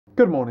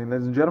Good morning,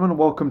 ladies and gentlemen, and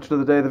welcome to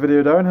the day of the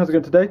video. Darren, how's it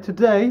going today?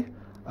 Today,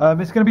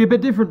 it's going to be a bit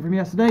different from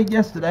yesterday.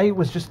 Yesterday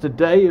was just a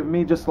day of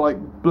me just like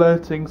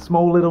blurting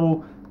small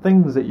little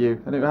things at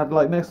you, and it had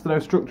like next to no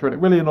structure, and it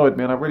really annoyed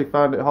me, and I really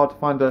found it hard to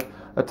find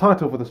a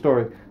title for the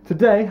story.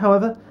 Today,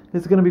 however,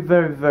 is going to be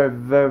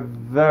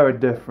very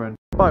different.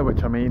 By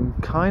which I mean,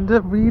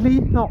 kinda, really,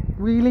 not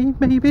really,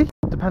 maybe?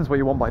 Depends what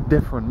you want by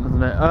different,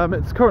 doesn't it?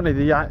 It's currently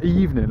the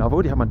evening. I've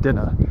already had my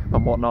dinner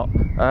and whatnot,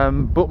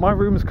 but my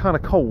room's kind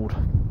of cold.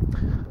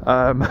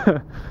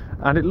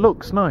 And it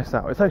looks nice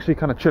out. It's actually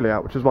kind of chilly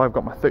out, which is why I've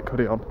got my thick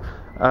hoodie on.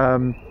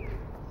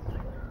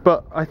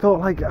 But I thought,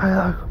 like,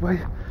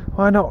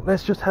 why not?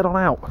 Let's just head on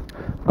out.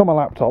 I've got my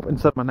laptop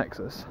instead of my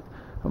Nexus,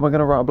 and we're going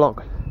to write a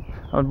blog.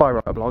 And by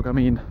write a blog, I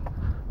mean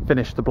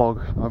finish the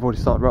blog I've already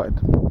started writing.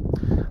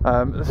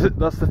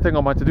 That's the thing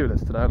on my to-do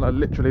list today. Like,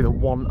 literally the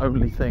one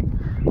only thing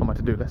on my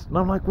to-do list. And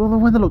I'm like, well, the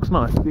weather looks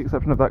nice, with the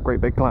exception of that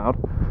great big cloud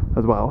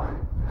as well.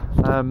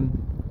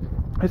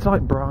 It's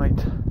like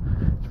bright.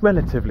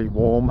 Relatively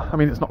warm. I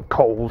mean, it's not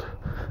cold.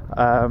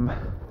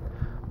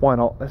 Why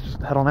not? Let's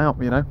just head on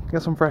out, you know,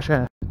 get some fresh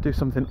air, do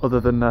something other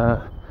than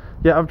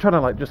yeah, I'm trying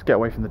to like just get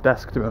away from the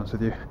desk, to be honest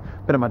with you.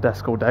 Been at my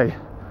desk all day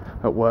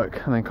at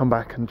work and then come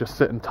back and just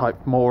sit and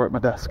type more at my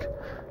desk.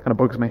 Kind of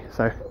bugs me.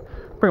 So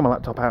bring my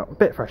laptop out, a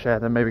bit of fresh air,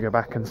 then maybe go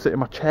back and sit in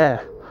my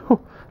chair.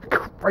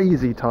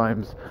 Crazy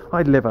times.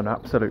 I live an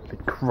absolutely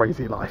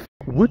crazy life.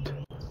 Wood?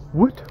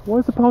 Why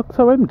is the park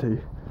so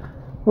empty? Are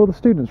all the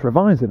students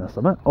revising or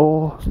something?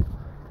 Or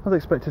I was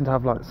expecting to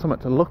have like something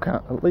to look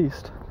at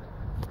least.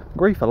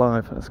 Grief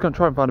alive. Let's go and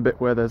try and find a bit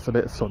where there's a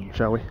bit of sun,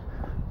 shall we?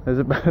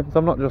 So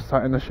I'm not just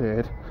sat in the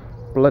shade,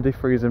 bloody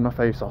freezing my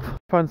face off.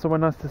 Find somewhere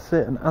nice to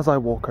sit, and as I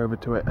walk over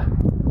to it,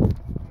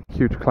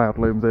 huge cloud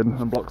looms in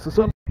and blocks the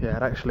sun. Yeah,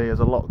 it actually is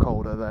a lot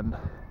colder than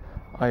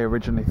I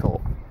originally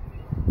thought.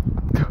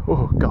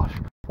 Oh gosh,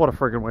 what a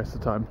friggin' waste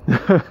of time.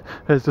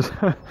 let's just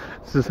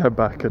head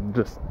back and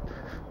just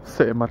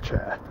sit in my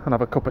chair and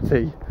have a cup of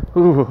tea.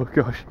 Oh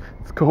gosh,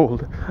 it's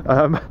cold.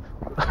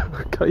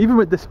 Even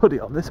with this hoodie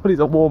on, this hoodie's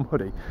a warm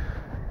hoodie.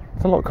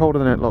 It's a lot colder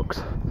than it looks.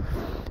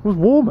 It was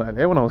warm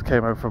earlier when I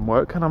came home from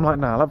work, and I'm like,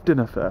 nah, I'll have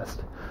dinner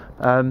first.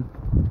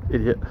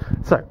 Idiot.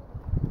 So,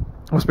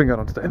 what's been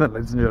going on today then,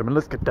 ladies and gentlemen?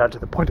 Let's get down to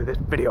the point of this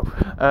video.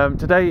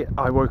 Today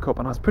I woke up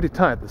and I was pretty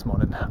tired this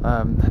morning.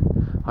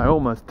 I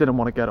almost didn't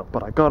want to get up,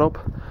 but I got up.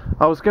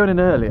 I was going in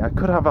early. I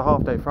could have a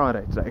half day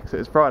Friday today, because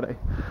it's Friday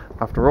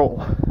after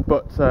all.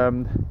 But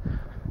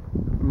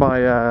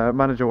my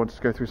manager wanted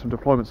to go through some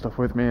deployment stuff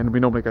with me, and we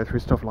normally go through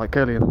stuff like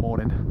early in the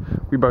morning.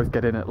 We both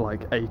get in at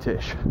like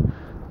 8ish.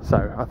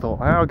 So I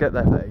thought, I'll get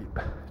there for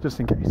 8, just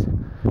in case.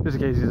 Just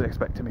in case he's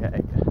expecting me at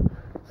 8.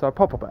 So I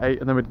pop up at 8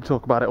 and then we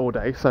talk about it all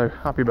day, so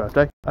happy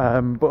birthday.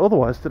 But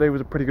otherwise, today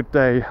was a pretty good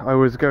day. I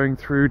was going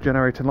through,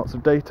 generating lots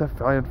of data,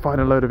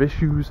 finding a load of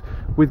issues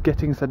with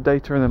getting said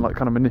data, and then like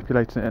kind of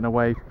manipulating it in a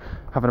way,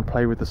 having to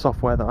play with the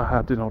software that I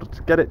had in order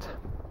to get it.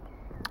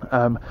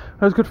 It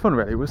was good fun,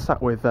 really. We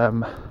sat with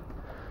the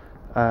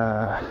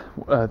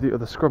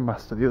other Scrum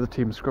Master, the other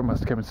team's Scrum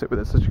Master came and sit with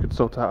us so she could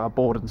sort out our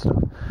board and stuff.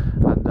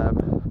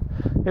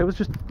 And it was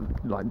just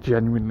like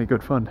genuinely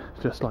good fun,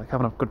 just like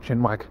having a good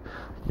chinwag,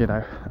 you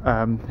know.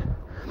 And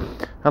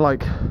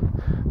like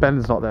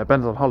Ben's not there.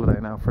 Ben's on holiday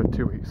now for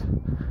 2 weeks,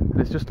 and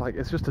it's just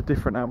a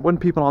different. When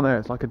people aren't there,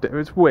 it's like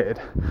it's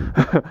weird.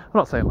 I'm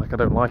not saying like I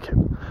don't like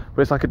him,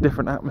 but it's like a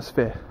different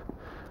atmosphere.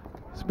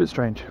 It's a bit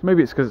strange.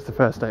 Maybe it's because it's the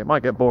first day. It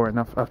might get boring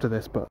after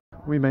this, but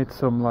we made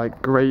some like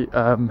great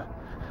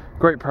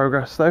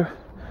progress though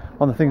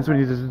on the things we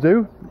needed to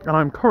do, and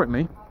I'm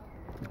currently,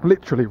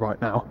 literally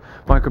right now,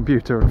 my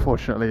computer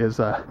unfortunately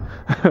is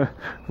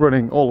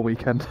running all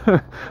weekend,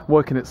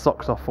 working its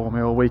socks off for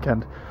me all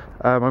weekend.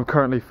 I'm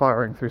currently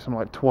firing through some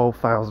like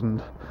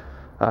 12,000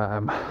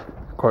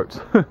 quotes,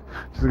 which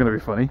is going to be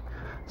funny.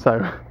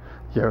 So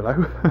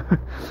YOLO.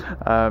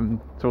 So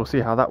we'll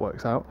see how that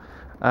works out.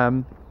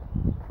 And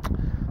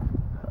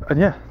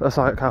yeah, that's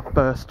like our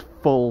first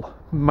full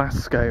mass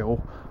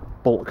scale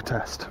bulk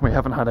test. We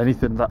haven't had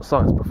anything that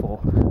size before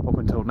up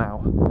until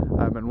now,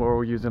 and we're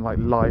all using like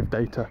live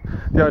data.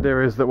 The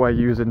idea is that we're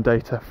using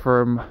data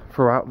from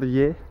throughout the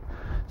year,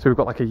 so we've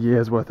got like a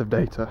year's worth of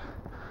data,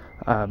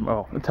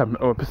 or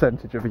a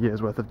percentage of a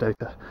year's worth of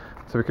data,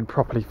 so we can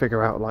properly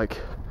figure out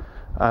like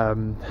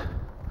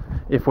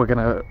if we're going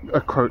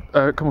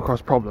to come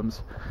across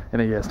problems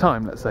in a year's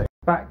time, let's say.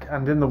 Back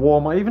and in the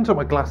warm, I even took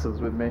my glasses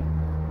with me,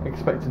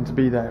 expecting to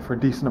be there for a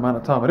decent amount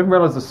of time. I didn't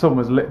realise the sun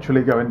was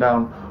literally going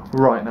down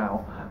right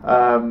now,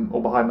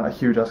 or behind that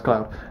huge ass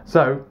cloud.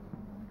 So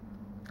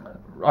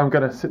I'm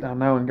gonna sit down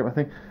now and get my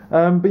thing.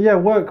 But yeah,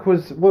 work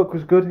was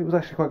good. It was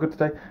actually quite good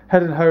today.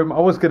 Heading home, I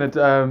was gonna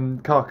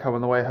carco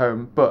on the way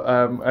home, but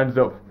ended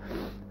up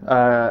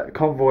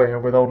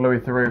convoying with old Louis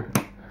Theroux,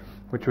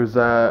 which was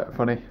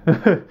funny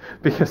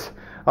because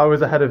I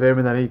was ahead of him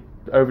and then he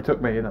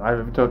overtook me and then I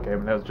overtook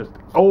him, and it was just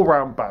all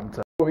round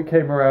banter. We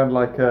came around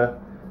like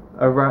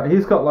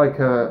he's got like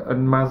a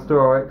Mazda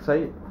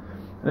RX-8,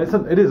 and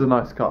it is a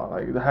nice car.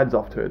 Like, the head's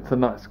off to it, it's a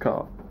nice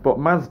car. But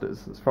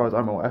Mazdas, as far as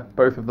I'm aware,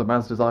 both of the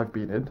Mazdas I've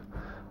been in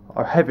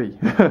are heavy.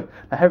 They're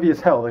heavy as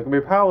hell. They can be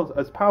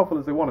as powerful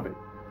as they want to be.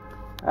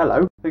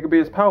 Hello. They can be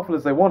as powerful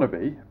as they want to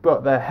be,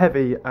 but they're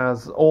heavy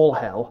as all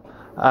hell.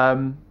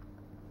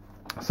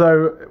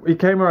 So we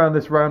came around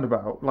this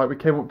roundabout, like we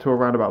came up to a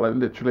roundabout, like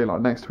literally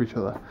like next to each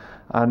other,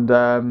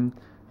 and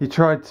he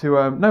tried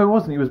to, no it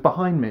wasn't, he was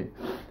behind me,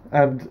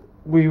 and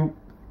we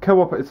come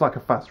up, it's like a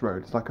fast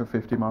road, it's like a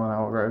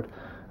 50-mile-an-hour road,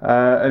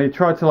 and he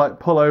tried to like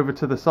pull over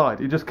to the side.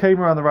 He just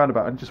came around the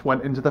roundabout and just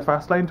went into the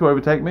fast lane to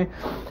overtake me.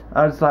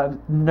 I was like,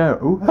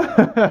 no,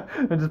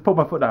 and just put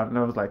my foot down, and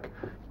I was like,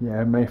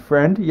 yeah my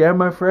friend,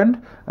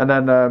 and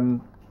then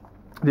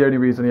the only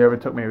reason he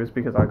overtook me was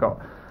because I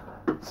got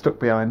stuck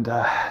behind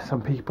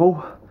some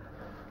people,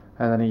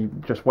 and then he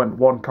just went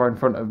one car in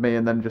front of me,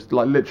 and then just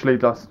like literally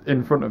just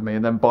in front of me,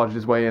 and then barged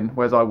his way in,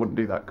 whereas I wouldn't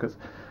do that, because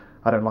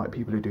I don't like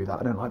people who do that.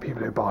 I don't like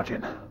people who barge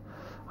in.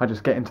 I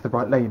just get into the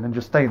right lane and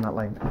just stay in that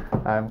lane,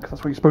 because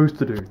that's what you're supposed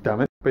to do,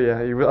 damn it. But yeah,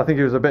 I think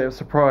he was a bit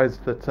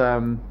surprised that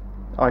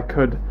I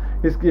could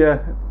just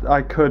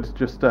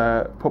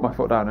put my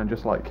foot down and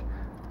just like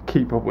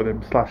keep up with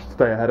him /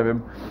 stay ahead of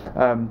him.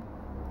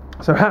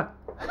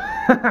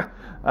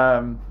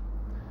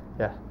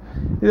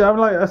 Yeah, I mean,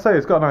 like I say,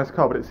 it's got a nice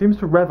car, but it seems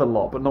to rev a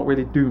lot, but not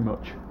really do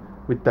much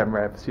with them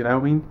revs. You know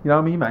what I mean? You know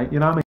what I mean, mate? You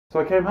know what I mean? So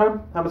I came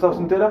home, had myself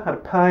some dinner, had a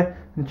pie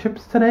and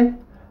chips today,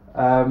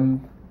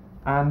 and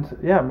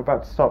yeah, I'm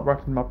about to start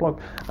writing my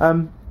blog.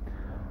 I'm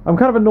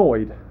kind of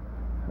annoyed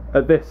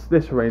at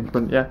this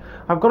arrangement. Yeah,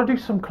 I've got to do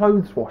some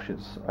clothes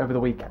washes over the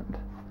weekend.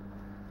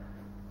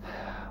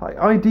 Like,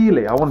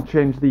 ideally, I want to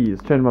change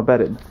my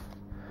bedding,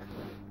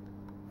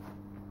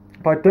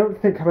 but I don't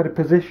think I'm in a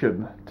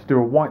position to do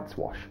a whites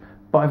wash.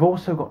 But I've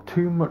also got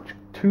too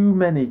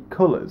many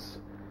colours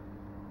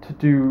to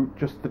do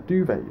just the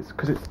duvets,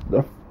 because it's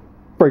a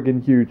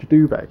friggin' huge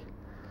duvet.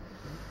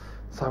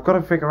 So I've got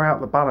to figure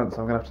out the balance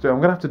I'm going to have to do. I'm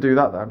going to have to do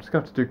that though. I'm just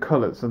going to have to do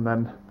colours, and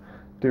then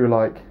do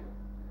like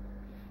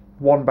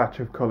one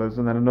batch of colours,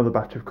 and then another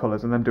batch of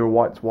colours, and then do a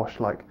whites wash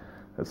like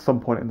at some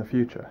point in the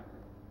future,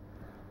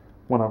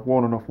 when I've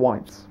worn enough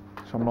whites,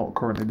 which I'm not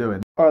currently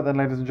doing. Alright then,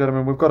 ladies and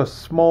gentlemen, we've got a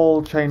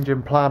small change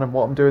in plan of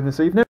what I'm doing this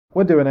evening.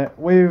 We're doing it.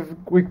 We've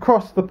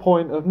crossed the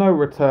point of no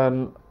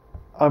return.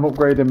 I'm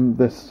upgrading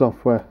this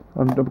software.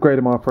 I'm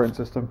upgrading my operating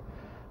system.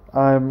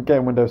 I'm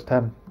getting Windows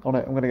 10 on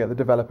it. I'm going to get the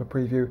developer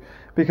preview,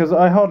 because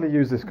I hardly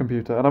use this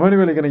computer, and I'm only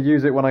really going to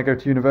use it when I go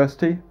to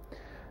university.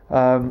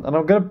 And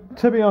I'm going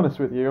to be honest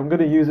with you, I'm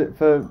going to use it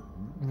for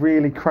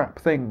really crap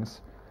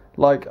things.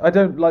 Like, I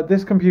don't like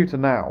this computer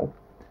now.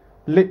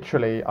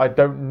 Literally, I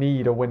don't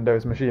need a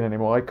Windows machine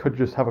anymore. I could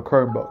just have a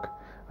Chromebook.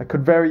 I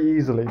could very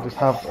easily just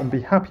have and be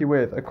happy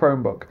with a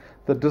Chromebook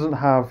that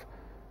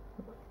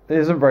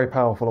isn't very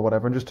powerful or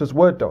whatever, and just does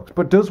Word docs,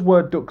 but does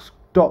Word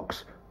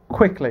docs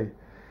quickly.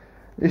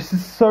 It's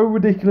just so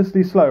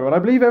ridiculously slow, and I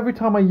believe every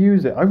time I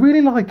use it, I really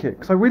like it,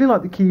 because I really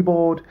like the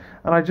keyboard,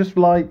 and I just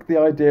like the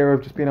idea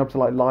of just being able to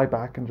like lie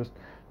back and just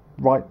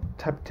write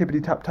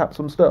tippity tap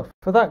some stuff.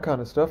 For that kind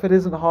of stuff, it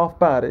isn't half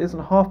bad. It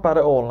isn't half bad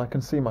at all, and I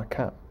can see my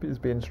cat is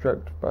being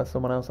stroked by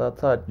someone else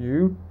outside.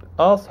 You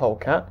arsehole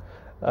cat.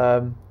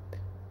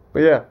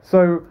 But yeah,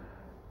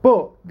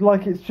 but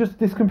like, it's just,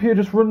 this computer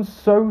just runs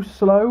so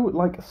slow,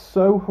 like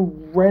so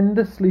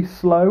horrendously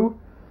slow.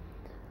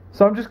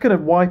 So I'm just going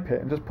to wipe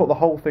it and just put the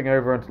whole thing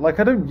over, and like,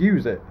 I don't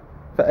use it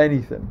for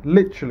anything,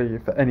 literally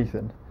for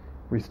anything.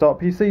 Restart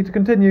PC to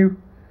continue.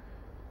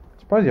 I'm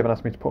surprised you haven't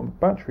asked me to put a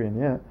battery in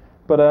yet.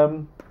 But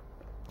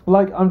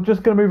like, I'm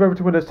just going to move over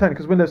to Windows 10,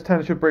 because Windows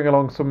 10 should bring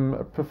along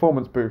some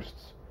performance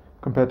boosts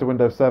compared to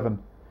Windows 7.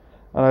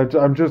 And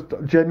I'm just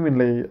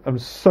genuinely, I'm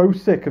so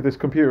sick of this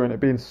computer and it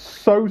being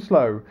so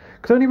slow.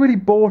 Because I only really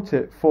bought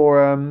it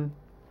for,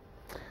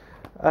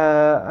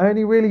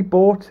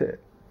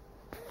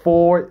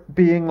 it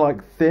being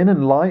like thin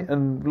and light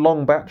and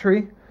long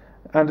battery.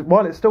 And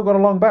while it's still got a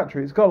long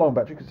battery, it's got a long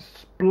battery because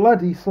it's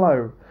bloody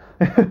slow.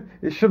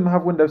 It shouldn't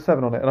have Windows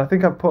 7 on it. And I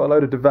think I've put a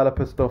load of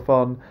developer stuff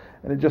on,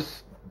 and it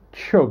just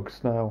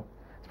chugs now.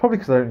 It's probably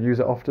because I don't use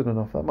it often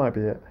enough. That might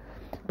be it.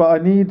 But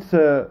I need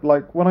to,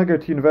 like, when I go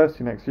to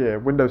university next year,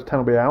 Windows 10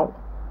 will be out.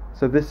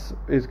 So this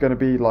is going to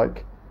be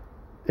like,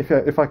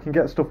 if I can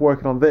get stuff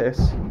working on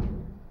this,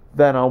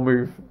 then I'll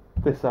move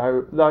this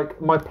out. Like,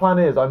 my plan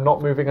is I'm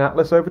not moving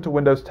Atlas over to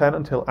Windows 10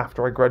 until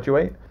after I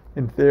graduate,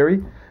 in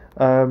theory,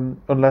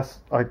 unless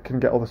I can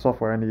get all the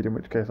software I need, in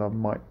which case I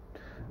might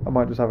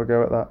just have a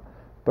go at that.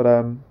 But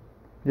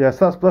yeah,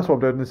 so that's what I'm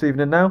doing this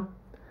evening now.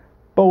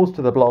 Balls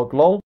to the blog,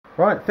 lol.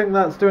 Right, I think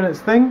that's doing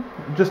its thing.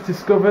 Just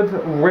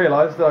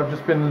realised that I've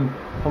just been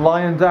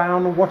lying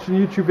down watching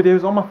YouTube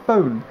videos on my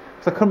phone,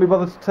 because I couldn't be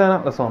bothered to turn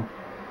Atlas on.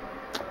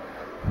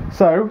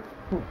 So,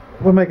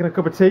 we're making a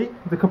cup of tea.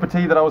 The cup of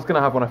tea that I was going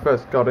to have when I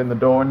first got in the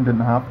door and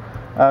didn't have.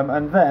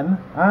 And then,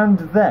 I'm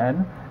going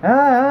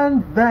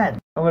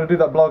to do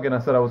that blogging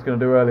I said I was going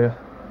to do earlier.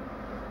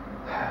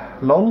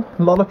 Lol,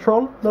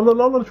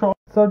 lolatrol.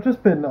 So I've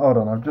just been, hold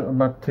on,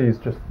 my tea's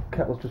just,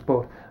 kettle's just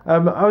boiled. I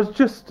was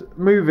just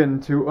moving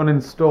to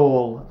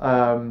uninstall,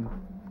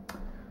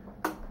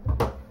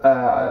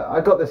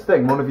 I got this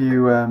thing, one of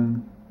you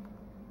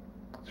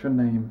What's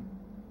your name?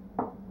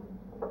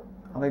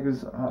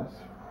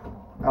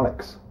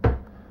 Alex.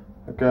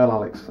 A girl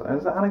Alex.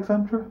 Is that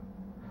Alexandra?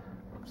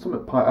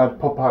 Something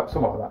pop pipe,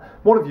 something like that.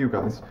 One of you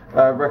guys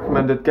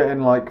recommended getting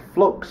like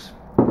flux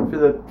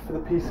for the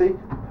PC,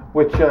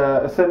 which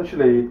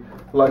essentially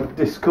like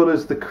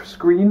discolours the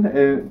screen.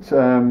 It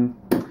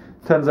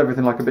turns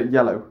everything like a bit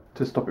yellow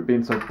to stop it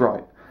being so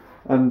bright.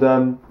 And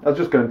I was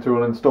just going to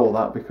uninstall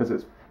that because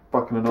it's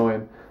fucking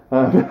annoying.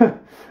 I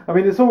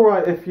mean, it's all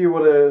right if you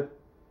were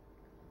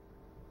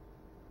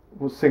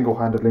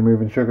single-handedly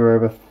moving sugar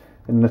over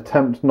in an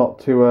attempt not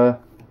to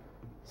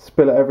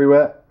spill it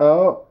everywhere.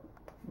 Oh,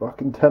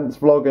 fucking tense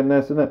vlogging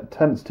this, isn't it?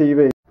 Tense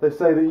TV. They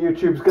say that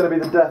YouTube's going to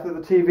be the death of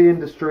the TV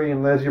industry,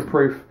 and there's your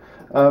proof.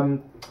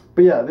 But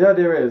yeah, the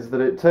idea is that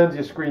it turns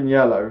your screen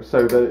yellow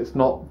so that it's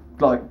not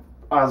like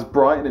as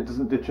bright and it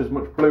doesn't ditch as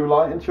much blue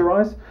light into your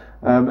eyes.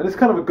 And it's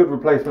kind of a good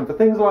replacement for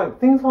things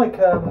like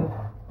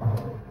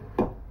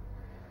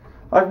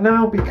I've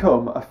now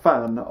become a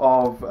fan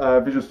of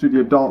Visual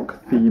Studio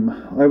Dark theme.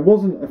 I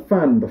wasn't a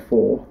fan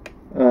before.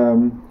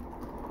 In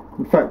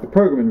fact, the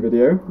programming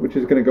video, which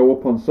is going to go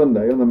up on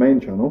Sunday on the main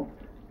channel,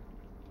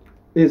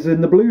 is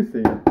in the blue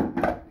theme.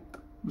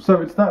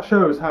 So that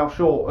shows how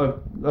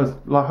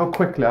how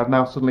quickly I've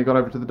now suddenly gone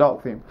over to the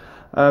dark theme.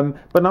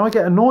 But now I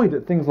get annoyed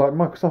at things like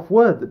Microsoft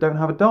Word that don't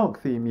have a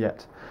dark theme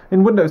yet.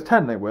 In Windows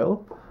 10 they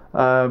will,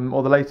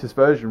 or the latest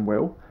version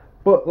will.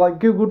 But like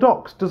Google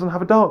Docs doesn't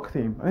have a dark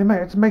theme. I mean,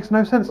 it makes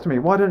no sense to me.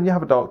 Why don't you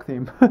have a dark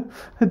theme?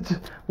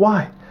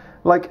 Why?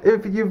 Like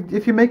if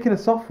you're making a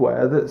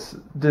software that's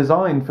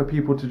designed for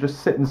people to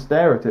just sit and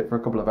stare at it for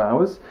a couple of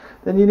hours,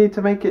 then you need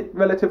to make it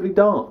relatively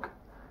dark.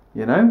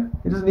 You know,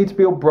 it doesn't need to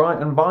be all bright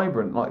and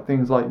vibrant like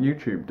things like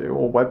YouTube do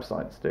or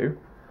websites do.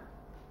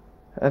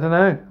 I don't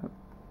know.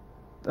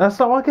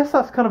 So I guess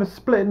that's kind of a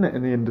split, isn't it,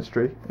 in the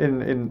industry,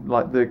 in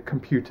like the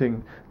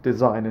computing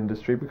design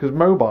industry, because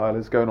mobile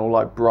is going all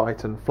like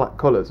bright and flat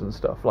colours and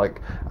stuff.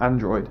 Like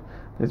Android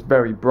is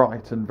very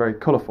bright and very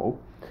colourful,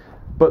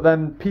 but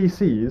then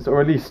PCs, or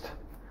at least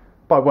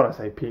by when I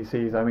say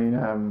PCs, I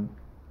mean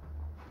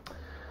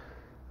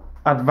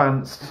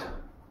advanced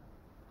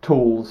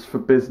tools for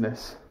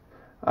business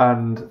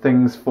and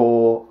things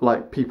for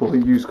like people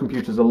who use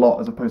computers a lot,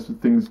 as opposed to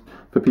things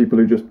for people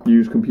who just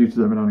use computers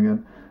every now and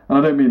again. And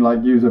I don't mean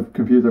like use a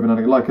computer every now and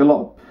again. Like a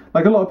lot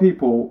of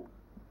people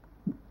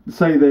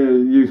say they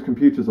use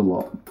computers a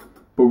lot,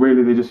 but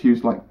really they just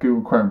use like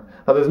Google Chrome.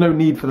 Like, there's no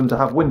need for them to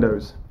have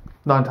Windows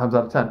 9 times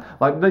out of 10.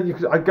 Like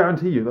I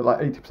guarantee you that like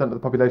 80% of the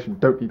population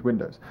don't need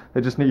Windows.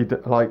 They just need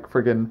like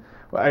friggin',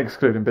 well,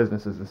 excluding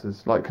businesses, this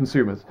is like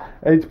consumers.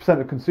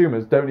 80% of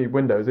consumers don't need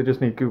Windows. They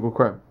just need Google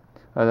Chrome.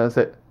 And that's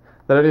it.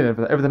 They don't need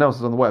anything. Everything else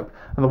is on the web,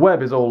 and the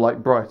web is all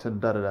like bright and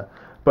da da da.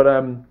 But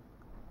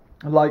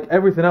like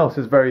everything else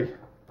is very.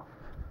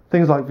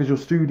 Things like Visual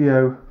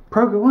Studio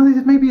program. Well,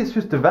 maybe it's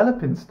just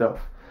developing stuff.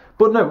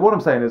 But no, what I'm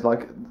saying is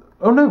like,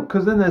 oh no,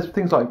 because then there's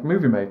things like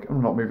Movie Maker.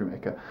 Not Movie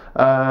Maker.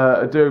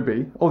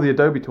 Adobe. All the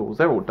Adobe tools.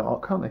 They're all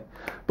dark, aren't they?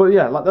 But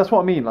yeah, like that's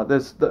what I mean. Like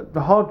there's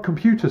the hard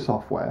computer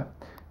software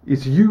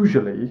is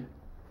usually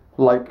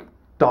like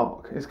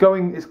dark. It's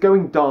going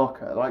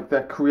darker. Like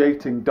they're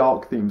creating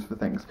dark themes for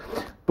things.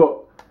 But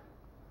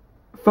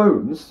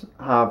phones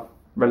have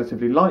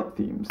relatively light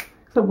themes.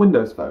 Except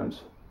Windows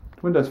phones.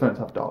 Windows phones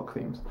have dark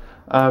themes.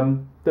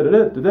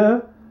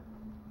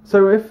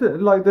 So if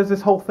like there's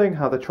this whole thing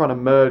how they're trying to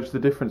merge the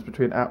difference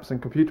between apps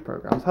and computer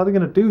programs, how are they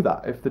going to do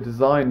that if the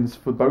designs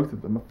for both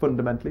of them are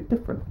fundamentally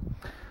different?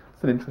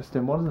 It's an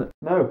interesting one, isn't it?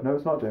 No,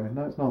 it's not, Jamie.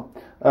 No, it's not.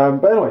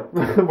 But anyway,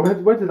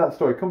 where did that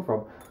story come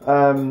from?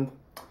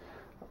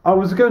 I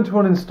was going to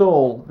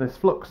uninstall this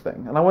Flux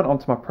thing, and I went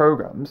onto my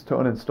programs to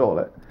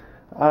uninstall it,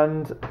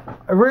 and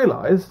I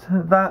realised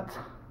that.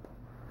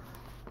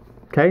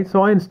 Okay,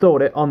 so I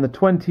installed it on the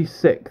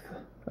 26th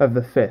of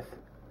the 5th.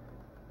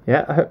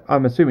 Yeah,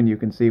 I'm assuming you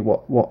can see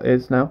what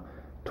is now.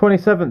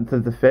 27th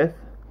of the 5th.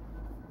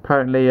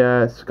 Apparently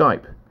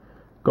Skype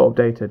got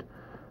updated.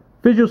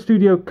 Visual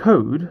Studio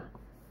Code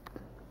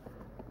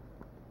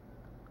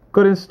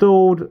got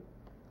installed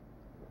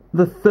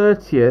the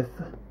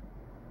 30th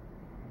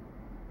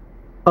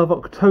of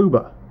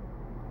October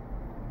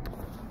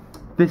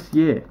this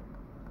year.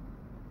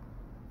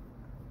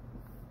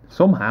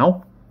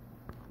 Somehow,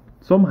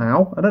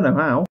 I don't know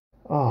how.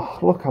 Oh,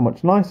 look how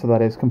much nicer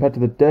that is compared to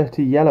the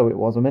dirty yellow it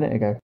was a minute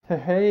ago.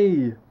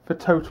 Hey, for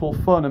total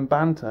fun and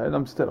banter, and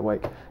I'm still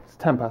awake. It's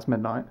 10 past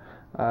midnight.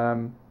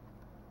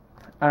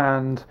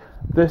 And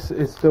this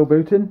is still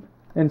booting,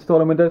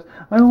 installing Windows.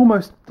 I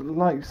almost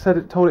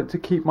told it to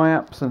keep my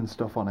apps and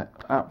stuff on it,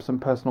 apps and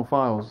personal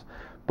files.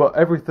 But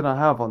everything I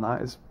have on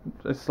that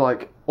it's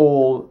like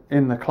all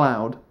in the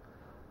cloud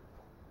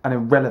and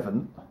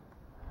irrelevant,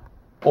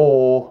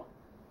 or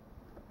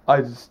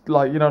I just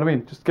like, you know what I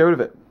mean, just get rid of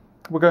it.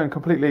 We're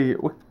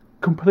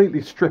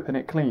completely stripping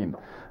it clean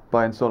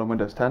by installing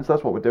Windows 10, so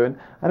that's what we're doing.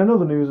 And in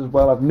other news as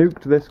well, I've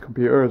nuked this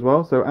computer as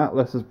well, so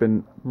Atlas has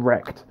been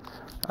wrecked.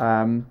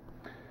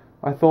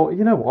 I thought,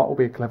 you know what will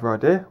be a clever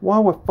idea?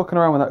 While we're fucking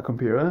around with that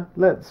computer,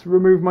 let's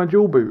remove my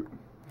dual boot.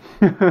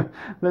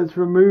 Let's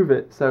remove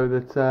it so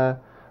that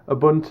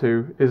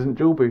Ubuntu isn't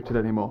dual booted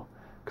anymore.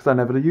 Because I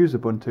never use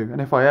Ubuntu, and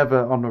if I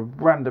ever, on a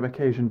random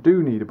occasion,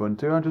 do need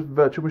Ubuntu, I'll just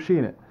virtual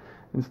machine it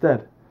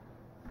instead.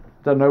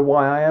 Don't know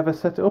why I ever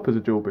set it up as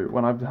a dual boot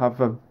when I have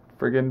a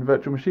friggin'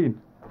 virtual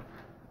machine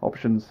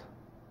options.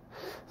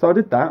 So I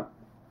did that.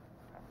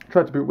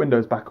 Tried to boot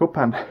Windows back up,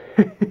 and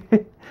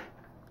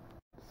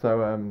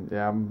so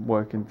yeah, I'm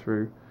working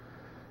through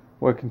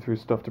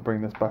stuff to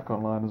bring this back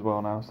online as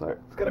well now. So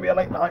it's gonna be a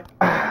late night.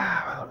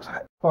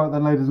 Alright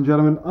then, ladies and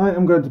gentlemen, I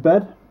am going to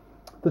bed.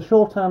 The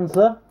short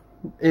answer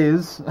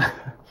is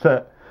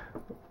that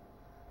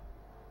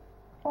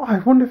I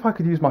wonder if I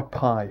could use my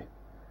Pi.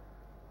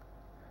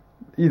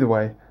 Either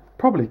way,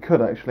 probably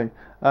could actually.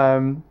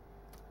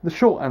 The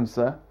short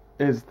answer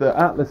is that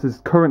Atlas is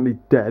currently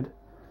dead.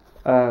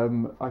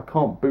 I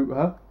can't boot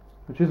her,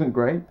 which isn't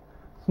great.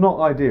 It's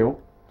not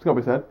ideal, it's got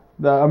to be said.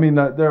 I mean,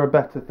 there are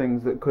better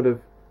things that could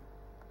have.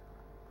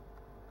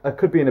 I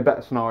could be in a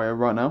better scenario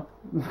right now.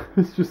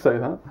 Let's just say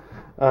that.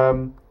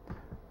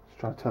 Just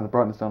trying to turn the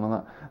brightness down on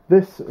that.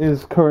 This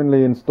is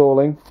currently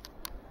installing.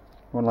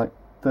 We're on like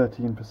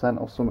 13%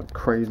 or something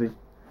crazy.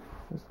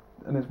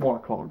 And it's 1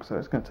 o'clock, so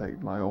it's going to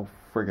take like all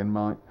friggin'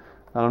 night.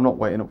 And I'm not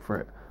waiting up for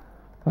it.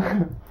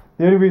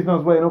 The only reason I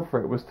was waiting up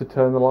for it was to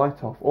turn the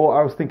light off. Or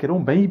I was thinking, oh,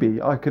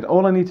 maybe I could.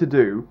 All I need to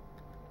do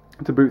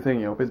to boot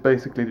thingy up is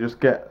basically just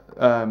get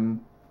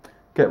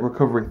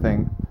recovery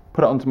thing,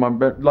 put it onto my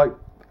bed, like.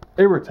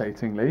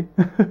 Irritatingly,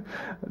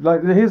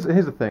 like here's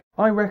the thing.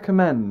 I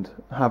recommend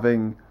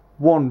having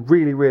one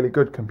really, really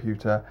good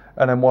computer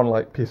and then one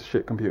like piece of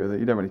shit computer that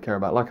you don't really care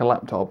about, like a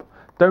laptop.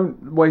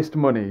 Don't waste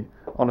money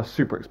on a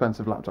super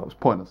expensive laptop. It's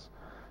pointless.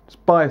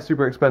 Just buy a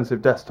super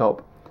expensive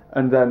desktop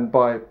and then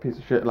buy a piece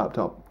of shit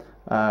laptop.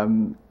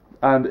 And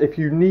if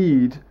you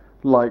need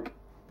like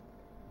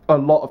a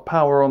lot of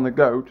power on the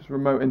go, just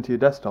remote into your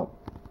desktop.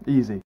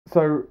 Easy.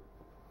 So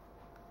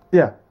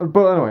yeah,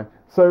 but anyway,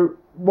 so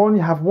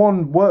you have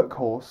one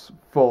workhorse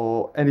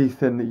for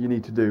anything that you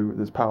need to do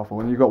that's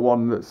powerful, and you've got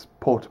one that's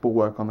portable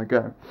work on the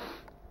go.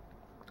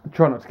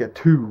 Try not to get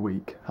too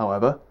weak,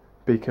 however,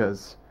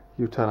 because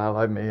you turn out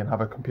like me and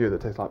have a computer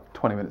that takes like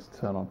 20 minutes to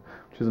turn on,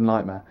 which is a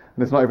nightmare,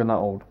 and it's not even that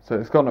old, so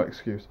it's got no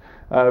excuse.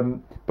 But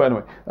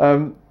anyway,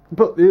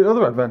 but the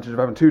other advantage of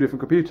having two different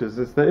computers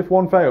is that if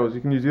one fails,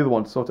 you can use the other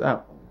one to sort it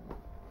out.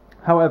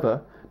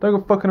 However, don't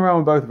go fucking around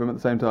with both of them at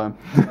the same time.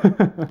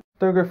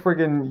 Don't go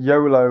friggin'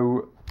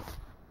 YOLO.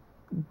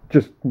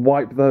 Just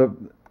wipe the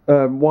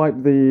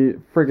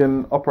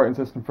friggin' operating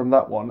system from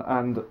that one,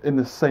 and in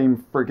the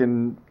same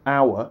friggin'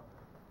 hour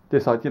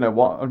decide, you know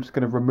what, I'm just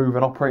going to remove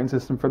an operating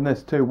system from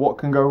this too. What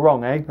can go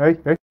wrong, eh?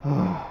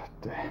 Oh,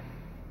 damn.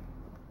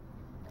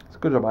 It's a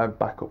good job I have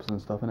backups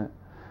and stuff, innit?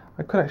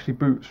 I could actually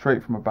boot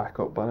straight from a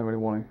backup, but I don't really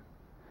want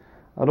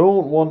to. I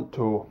don't want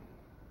to.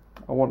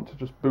 I want to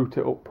just boot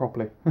it up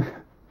properly.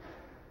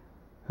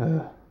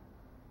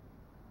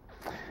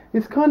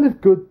 It's kind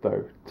of good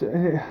though.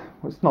 Well,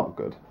 it's not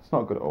good. It's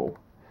not good at all.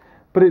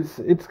 But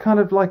it's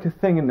kind of like a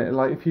thing, isn't it?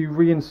 Like if you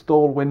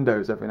reinstall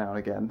Windows every now and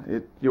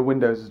again, your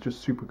Windows is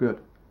just super good.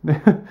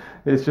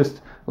 It's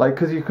just like,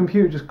 because your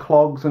computer just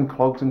clogs and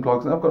clogs and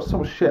clogs, and I've got so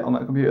much shit on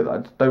that computer that I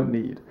just don't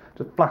need.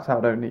 Just flat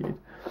out don't need.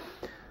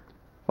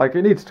 Like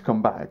it needs to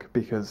come back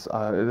because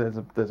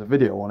there's a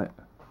video on it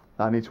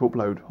that I need to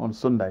upload on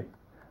Sunday,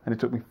 and it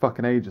took me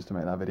fucking ages to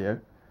make that video.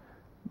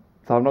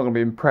 So I'm not going to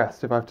be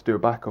impressed if I have to do a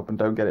backup and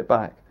don't get it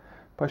back.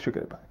 But I should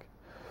get it back.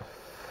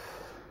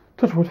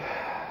 Touch wood.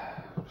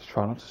 Just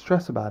try not to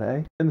stress about it,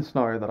 eh? In the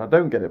scenario that I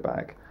don't get it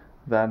back,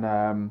 then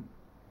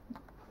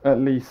at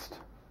least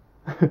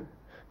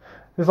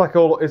it's like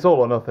it's all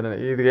or nothing, innit?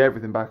 You either get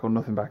everything back or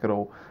nothing back at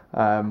all.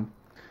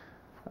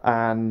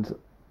 And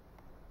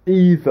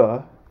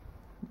either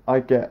I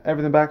get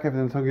everything back,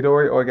 everything's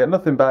hunky-dory, or I get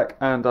nothing back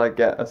and I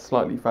get a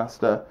slightly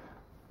faster,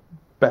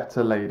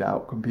 better laid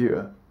out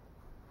computer.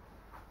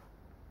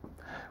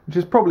 Which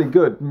is probably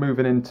good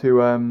moving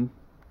into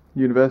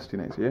university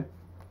next year.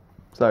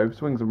 So,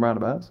 swings and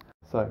roundabouts.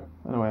 So,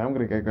 anyway, I'm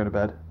going to go to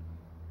bed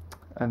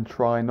and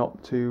try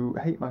not to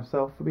hate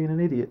myself for being an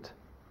idiot.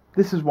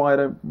 This is why I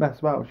don't mess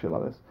about with shit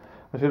like this.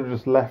 I should have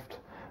just left.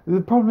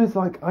 The problem is,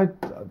 like, I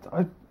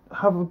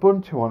have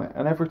Ubuntu on it,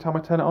 and every time I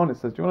turn it on, it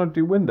says, do you want to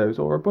do Windows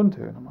or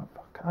Ubuntu? And I'm like,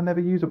 fuck, I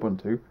never use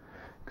Ubuntu,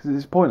 because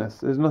it's pointless.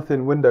 There's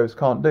nothing Windows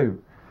can't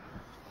do.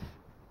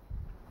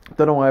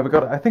 Don't know why I ever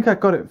got it. I think I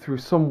got it through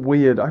some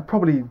weird... I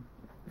probably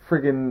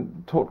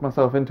friggin' talked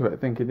myself into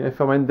it, thinking if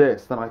I'm in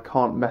this, then I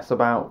can't mess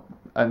about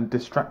and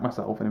distract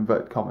myself, in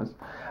inverted commas.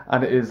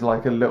 And it is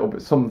like a little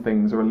bit... Some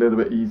things are a little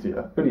bit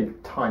easier. Only a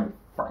tiny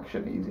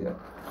fraction easier.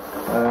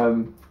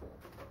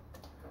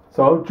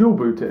 So I'll dual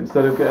boot it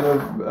instead of getting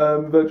a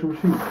virtual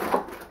machine.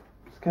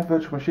 Just get a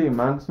virtual machine,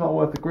 man. It's not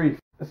worth the grief.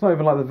 It's not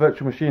even like the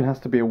virtual machine has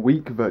to be a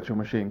weak virtual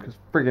machine, because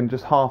friggin'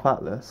 just half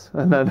Atlas,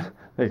 and then,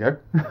 there you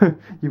go.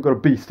 You've got a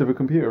beast of a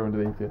computer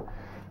underneath you.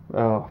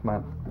 Oh,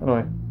 man.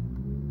 Anyway,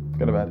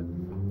 go to bed.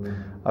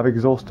 I've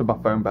exhausted my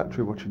phone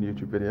battery watching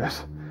YouTube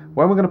videos.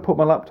 When am I going to put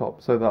my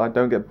laptop so that I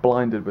don't get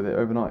blinded with it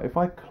overnight? If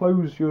I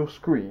close your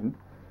screen,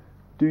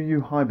 Do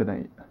you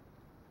hibernate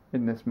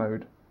in this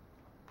mode?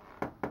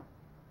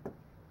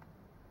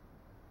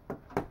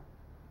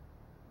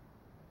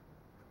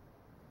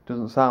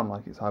 Doesn't sound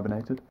like it's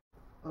hibernated.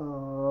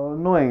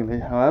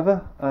 Annoyingly,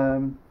 however,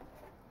 can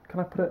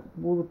I put it?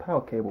 Will the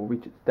power cable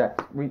reach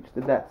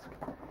the desk?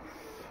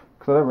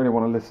 Because I don't really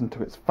want to listen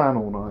to its fan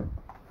all night,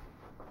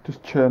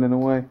 just churning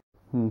away.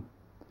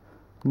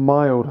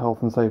 Mild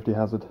health and safety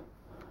hazard,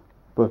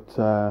 but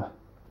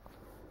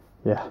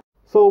yeah,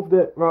 solved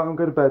it. Right, I'm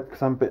going to bed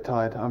because I'm a bit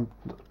tired.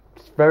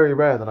 It's very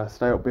rare that I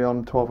stay up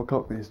beyond 12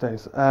 o'clock these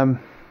days.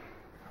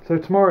 So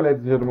tomorrow, ladies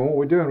and gentlemen, what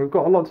we're doing, we've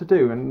got a lot to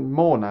do and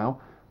more now.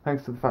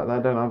 Thanks to the fact that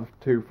I don't have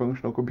 2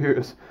 functional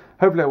computers.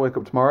 Hopefully I wake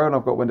up tomorrow and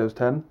I've got Windows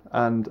 10,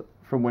 and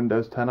from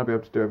Windows 10 I'll be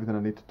able to do everything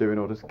I need to do in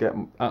order to get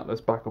Atlas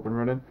back up and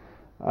running.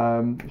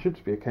 It should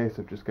just be a case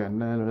of just going,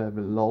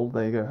 lol,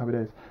 there you go, happy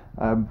days.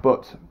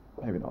 But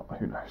maybe not,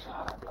 who knows,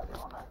 I don't bloody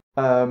well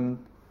know.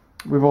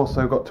 We've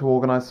also got to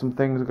organise some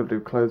things. We've got to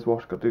do clothes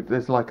wash,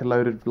 there's like a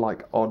load of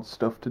like odd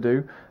stuff to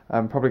do.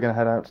 I'm probably going to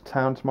head out to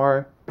town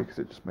tomorrow because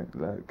it just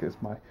gives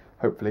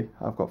hopefully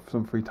I've got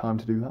some free time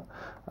to do that.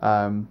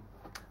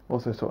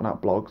 Also sorting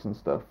out blogs and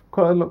stuff.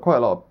 Quite a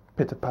lot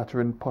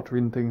of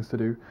pottering things to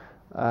do.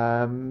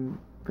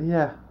 But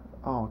yeah,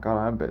 oh god,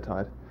 I'm a bit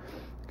tired.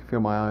 I can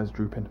feel my eyes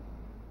drooping.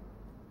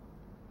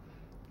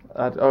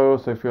 I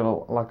also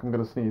feel like I'm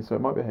going to sneeze, so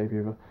it might be hay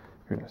fever.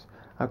 Who knows?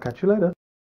 I'll catch you later.